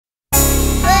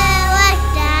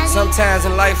Sometimes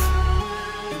in life,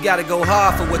 you gotta go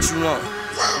hard for what you want.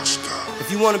 Wildstyle.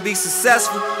 If you wanna be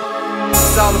successful,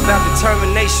 it's all about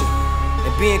determination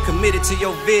and being committed to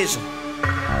your vision,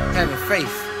 having faith,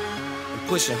 and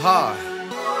pushing hard.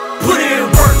 Put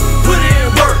in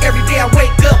work, every day I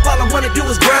wake up, all I wanna do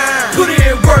is grind. Put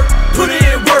in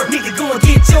work, need to go and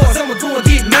get yours, I'ma go and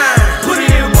get mine. Put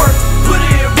in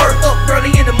work, up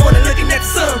early in the morning looking at the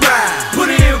sunrise.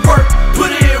 Put in work,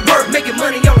 making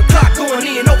money on the clock, going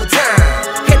in overtime.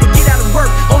 Had to get out of work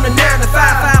on the 9 to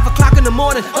 5 o'clock in the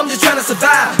morning, I'm just trying to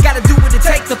survive. Gotta do what it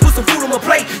takes to put some food on my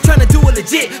plate, trying to do it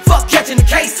legit, fuck catching the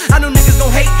case. I know niggas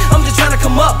gon' hate, I'm just trying to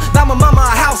come up, buy my mama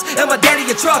a house, and my daddy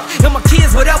a truck, and my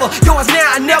kids whatever, yours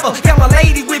now I never. Got my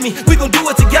lady with me, we gon' do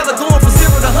it together, going from 0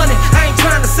 to 100, I ain't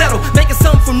trying to settle, making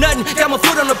something from nothing, got my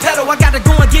foot on the pedal, I gotta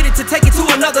go and get it to take it to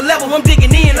another level. I'm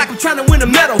digging in like I'm trying to win a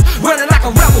medal, running like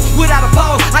a rebel, without a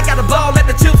pause, I got a ball, let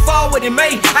the chip fall when it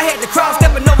may. I had to cross,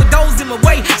 stepping over those in my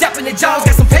way, japping the jaws,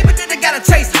 got some paper that I gotta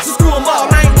chase, so screw them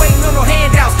all, I ain't waiting on no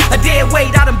handouts, a dead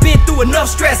weight, I done been through enough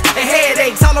stress and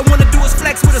headaches, all I wanna do is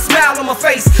flex with a smile on my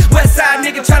face. Westside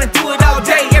nigga trying to do it all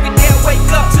day, every day I wake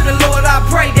up to the Lord I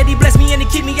pray that he bless me and he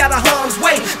keep me out of harm's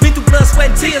way. Been through blood,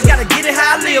 sweat and tears, gotta get it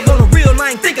how I live on the real,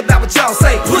 I ain't think about what y'all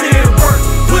say. Put in work,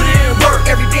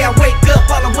 every day I wake up,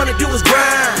 all I wanna do is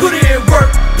grind. Put in work,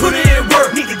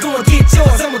 need to go and get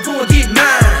yours, I'ma go and get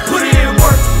mine. Put in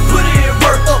work,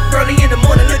 up early in the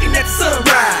morning looking at the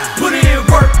sunrise. Put in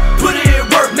work,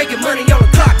 making money on the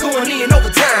clock, going in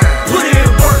overtime. Put in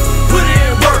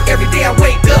work, every day I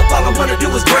wake up, all I wanna do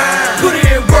is grind. Put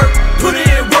in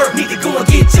work, need to go and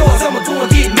get yours, I'ma go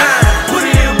and get mine. Put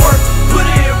in work,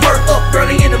 up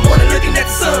early in the morning looking at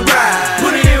the sunrise.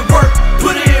 Put in work,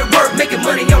 making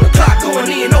money on the clock, going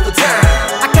in overtime.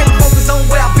 I can't focus on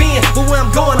where I've been, but where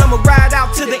I'm going, I'ma ride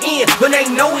out to the end. But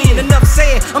ain't no end, enough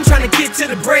said, I'm trying to get to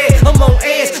the bread. I'm on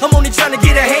edge, I'm only trying to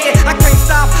get ahead. I can't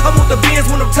stop, I want the Benz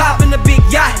when I'm top in the big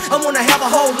yacht. I wanna have a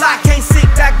whole lot, can't sit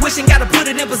back wishing, gotta put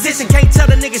it in position. Can't tell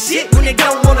a nigga shit when they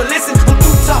don't wanna listen. I'm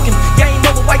through talking, game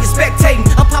over while you spectating.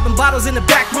 I'm popping bottles in the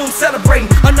back room celebrating.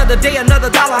 Another day, another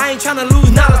dollar, I ain't trying to lose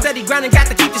knowledge. Steady grinding, got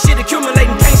to keep the shit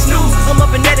accumulating. Can't snooze, I'm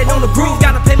up and at it on the groove.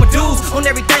 Gotta pay my dues, on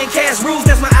everything cash rules,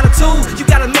 that's my attitude. You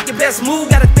gotta make your best move,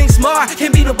 gotta think smart,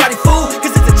 can't be nobody fool.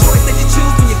 Cause it's a choice that you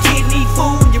choose when your kid need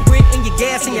food, when your rent and your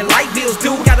gas and your light bills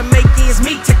due. Gotta make ends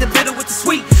meet, take the bitter with the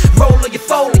sweet. Roll or you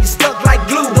fold or you stuck like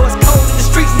glue. Though it's cold in the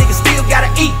streets, niggas still gotta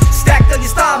eat. Stacked on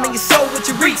your star, man, your soul what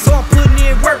you reach. So I'm putting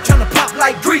in work, trying to pop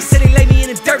like grease. Said they lay me in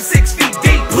the dirt 6 feet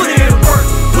deep. Put in work,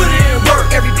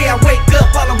 every day I wake up,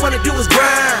 all I wanna do is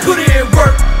grind. Put in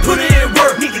work,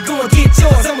 need to go and get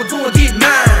yours, I'ma go and get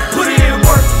mine. Put in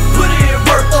work,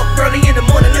 up early in the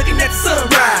morning looking at the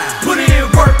sunrise. Put in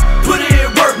work,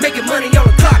 making money on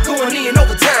the clock, going in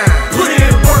overtime. Put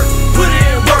in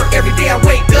work, every day I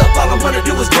wake up, all I wanna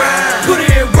do is grind. Put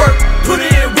in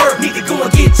work, need to go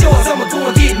and get yours, I'ma go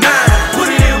and get mine. Put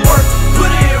in work,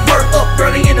 up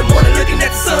early in the morning looking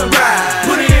at the sunrise.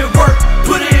 Put in work,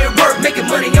 making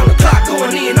money on the clock,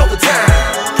 going in overtime.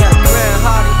 Gotta grind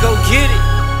hard and go get it.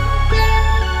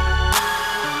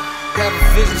 Have a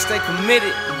vision, stay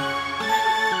committed.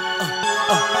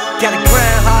 Gotta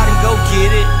grind hard and go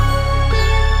get it.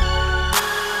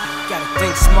 Gotta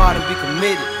think smart and be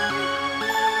committed.